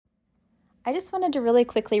I just wanted to really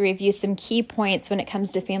quickly review some key points when it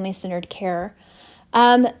comes to family-centered care.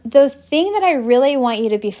 The thing that I really want you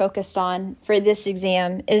to be focused on for this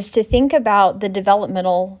exam is to think about the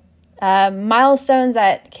developmental milestones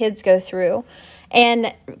that kids go through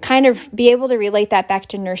and kind of be able to relate that back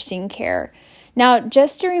to nursing care. Now,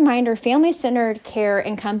 just a reminder, family-centered care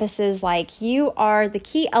encompasses the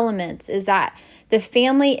key elements is that the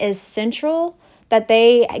family is central, that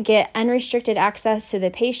they get unrestricted access to the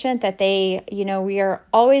patient, that we are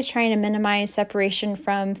always trying to minimize separation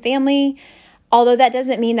from family. Although that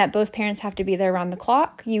doesn't mean that both parents have to be there around the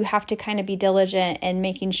clock. You have to kind of be diligent in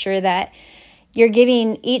making sure that you're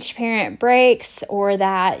giving each parent breaks, or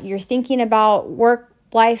that you're thinking about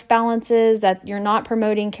work-life balances, that you're not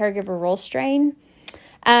promoting caregiver role strain.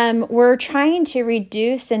 We're trying to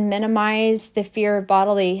reduce and minimize the fear of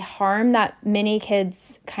bodily harm that many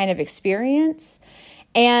kids kind of experience.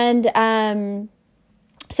 And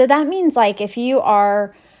so that means if you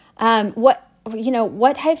are,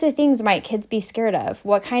 what types of things might kids be scared of?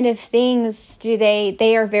 What kind of things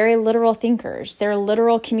they are very literal thinkers. They're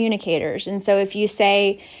literal communicators. And so if you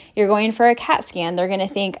say you're going for a CAT scan, they're going to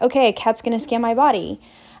think, okay, a cat's going to scan my body.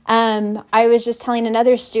 I was just telling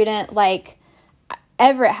another student,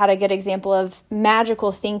 Everett had a good example of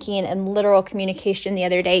magical thinking and literal communication the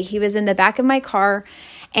other day. He was in the back of my car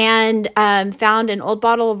and found an old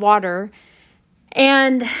bottle of water,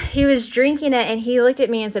 and he was drinking it, and he looked at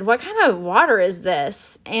me and said, "What kind of water is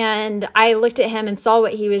this?" And I looked at him and saw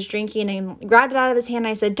what he was drinking and grabbed it out of his hand. And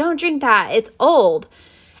I said, "Don't drink that. It's old.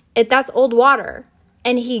 That's old water."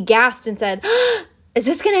 And he gasped and said, "Is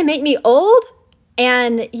this going to make me old?"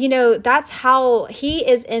 And, that's how he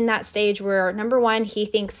is in that stage where, number one, he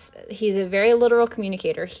thinks he's a very literal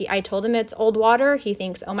communicator. I told him it's old water. He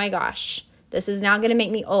thinks, oh my gosh, this is now going to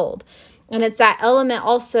make me old. And it's that element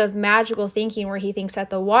also of magical thinking where he thinks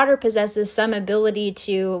that the water possesses some ability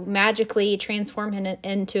to magically transform him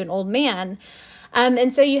into an old man.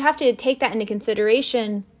 And so you have to take that into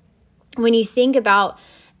consideration when you think about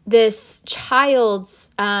this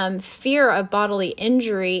child's fear of bodily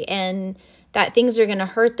injury and that things are going to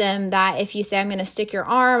hurt them, that if you say, I'm going to stick your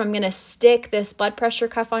arm, I'm going to stick this blood pressure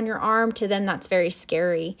cuff on your arm, to them, that's very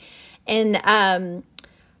scary. And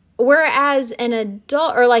whereas an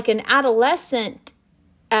adult or an adolescent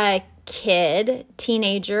kid,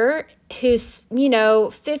 teenager, who's,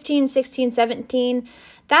 15, 16, 17,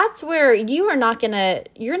 that's where you're not going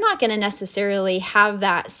to necessarily have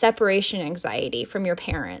that separation anxiety from your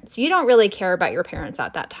parents. You don't really care about your parents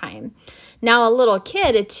at that time. Now, a little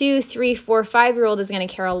kid, a 2, 3, 4, 5-year-old is going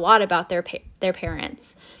to care a lot about their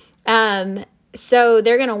parents. So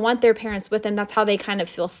they're going to want their parents with them. That's how they kind of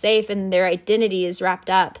feel safe, and their identity is wrapped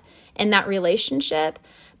up in that relationship.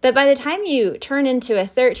 But by the time you turn into a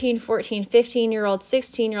 13, 14, 15-year-old,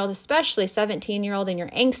 16-year-old, especially 17-year-old, and you're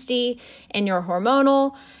angsty and you're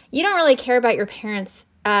hormonal, you don't really care about your parents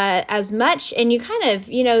as much. And you kind of,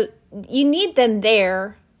 you need them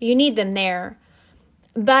there.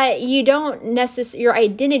 But you don't your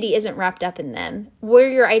identity isn't wrapped up in them. Where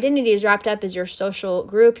your identity is wrapped up is your social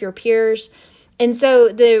group, your peers. And so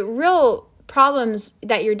the real problems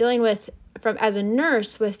that you're dealing with as a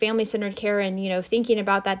nurse with family-centered care and, thinking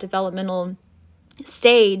about that developmental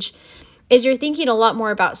stage is you're thinking a lot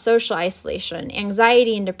more about social isolation,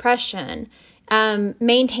 anxiety and depression,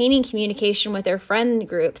 maintaining communication with their friend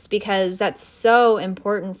groups, because that's so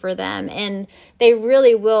important for them. And they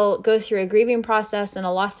really will go through a grieving process and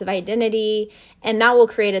a loss of identity, and that will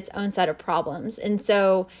create its own set of problems. And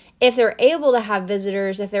so if they're able to have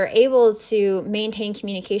visitors, if they're able to maintain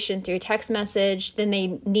communication through text message, then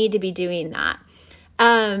they need to be doing that.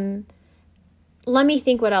 Let me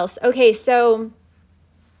think what else. Okay, so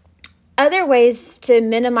other ways to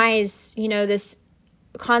minimize, this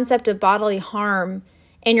concept of bodily harm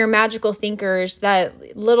in your magical thinkers,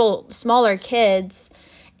 that little smaller kids,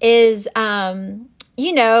 is,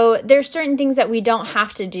 there's certain things that we don't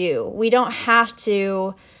have to do. We don't have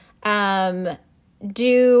to and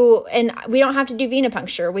we don't have to do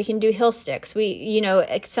venipuncture. We can do heel sticks.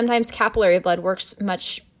 Sometimes capillary blood works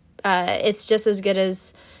much, it's just as good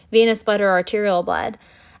as venous blood or arterial blood,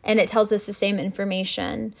 and it tells us the same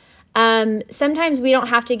information. Sometimes we don't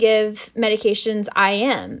have to give medications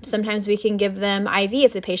IM. Sometimes we can give them IV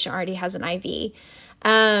if the patient already has an IV.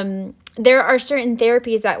 There are certain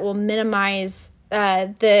therapies that will minimize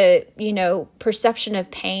the perception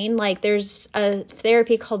of pain. Like there's a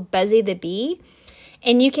therapy called Buzzy the Bee,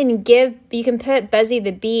 and you can put Buzzy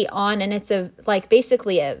the Bee on, and it's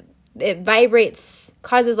basically a it vibrates,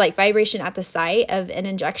 causes like vibration at the site of an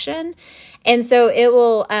injection. And so it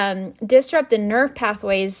will disrupt the nerve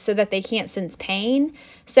pathways so that they can't sense pain.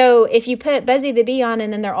 So if you put Buzzy the Bee on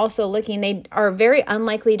and then they're also looking, they are very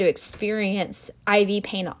unlikely to experience IV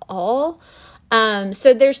pain at all.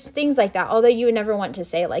 So there's things like that, although you would never want to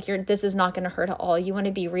say like, this is not going to hurt at all. You want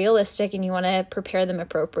to be realistic and you want to prepare them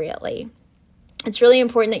appropriately. It's really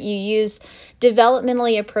important that you use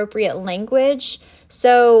developmentally appropriate language.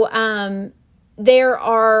 So there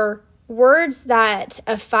are words that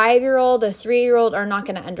a 5-year-old, a 3-year-old are not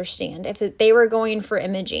going to understand. If they were going for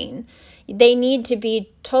imaging, they need to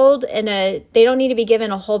be told they don't need to be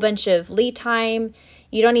given a whole bunch of lead time.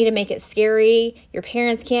 You don't need to make it scary. Your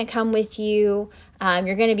parents can't come with you.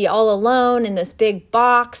 You're going to be all alone in this big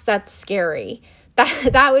box. That's scary.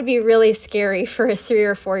 That would be really scary for a 3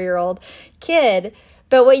 or 4-year-old kid.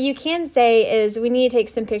 But what you can say is, we need to take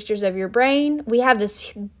some pictures of your brain. We have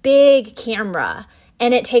this big camera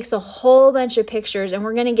and it takes a whole bunch of pictures, and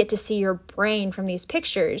we're going to get to see your brain from these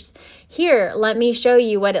pictures. Here, let me show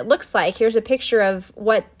you what it looks like. Here's a picture of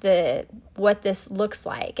what this looks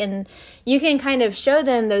like. And you can kind of show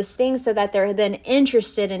them those things so that they're then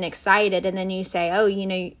interested and excited. And then you say, oh,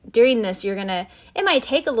 during this, it might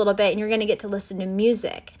take a little bit and you're going to get to listen to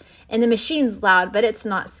music. And the machine's loud, but it's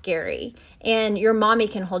not scary. And your mommy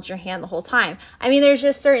can hold your hand the whole time. I mean, there's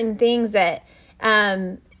just certain things that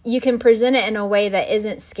you can present it in a way that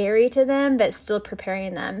isn't scary to them, but still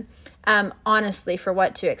preparing them honestly for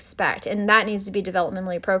what to expect. And that needs to be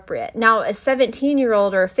developmentally appropriate. Now, a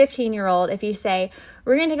 17-year-old or a 15-year-old, if you say,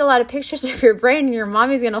 we're going to take a lot of pictures of your brain and your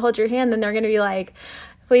mommy's going to hold your hand, then they're going to be like,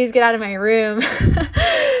 please get out of my room.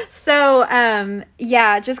 So,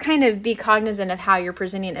 just kind of be cognizant of how you're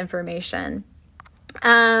presenting information.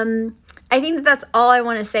 I think that's all I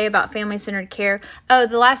want to say about family-centered care. Oh,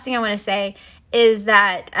 the last thing I want to say is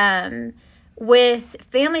that with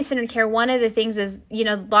family-centered care, one of the things is,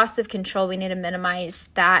 loss of control. We need to minimize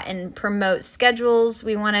that and promote schedules.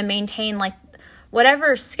 We want to maintain like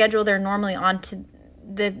whatever schedule they're normally on to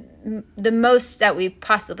the most that we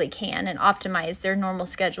possibly can, and optimize their normal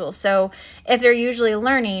schedule. So if they're usually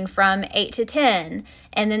learning from 8 to 10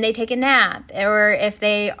 and then they take a nap, or if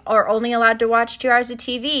they are only allowed to watch 2 hours of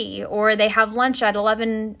TV, or they have lunch at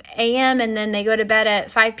 11 a.m. and then they go to bed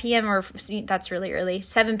at 5 p.m. or that's really early,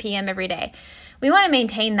 7 p.m. every day. We want to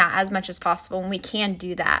maintain that as much as possible, and we can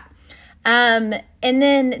do that. And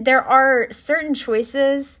then there are certain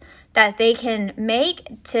choices that they can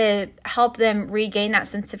make to help them regain that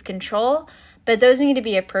sense of control, but those need to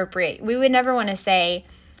be appropriate. We would never want to say,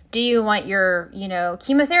 do you want your,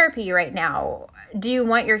 chemotherapy right now? Do you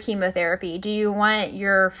want your chemotherapy? Do you want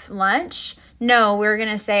your lunch? No, we're going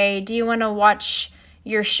to say, do you want to watch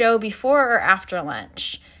your show before or after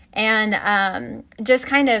lunch? And just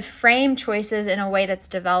kind of frame choices in a way that's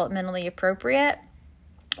developmentally appropriate.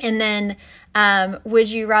 And then would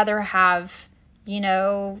you rather have,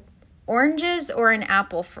 oranges or an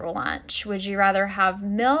apple for lunch? Would you rather have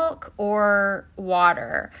milk or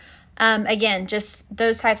water? Again, just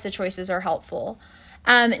those types of choices are helpful.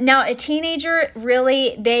 Now, a teenager,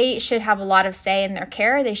 really, they should have a lot of say in their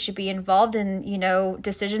care. They should be involved in,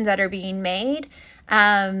 decisions that are being made.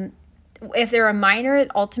 If they're a minor,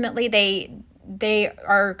 ultimately, they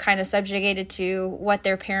are kind of subjugated to what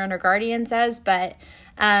their parent or guardian says, but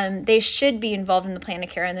they should be involved in the plan of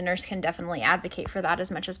care, and the nurse can definitely advocate for that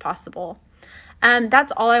as much as possible.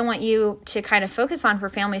 That's all I want you to kind of focus on for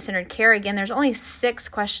family-centered care. Again, there's only 6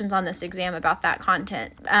 questions on this exam about that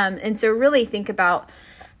content. And so really think about,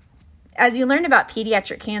 as you learn about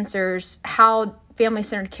pediatric cancers, how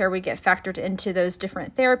family-centered care would get factored into those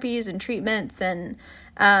different therapies and treatments and,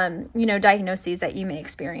 diagnoses that you may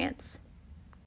experience.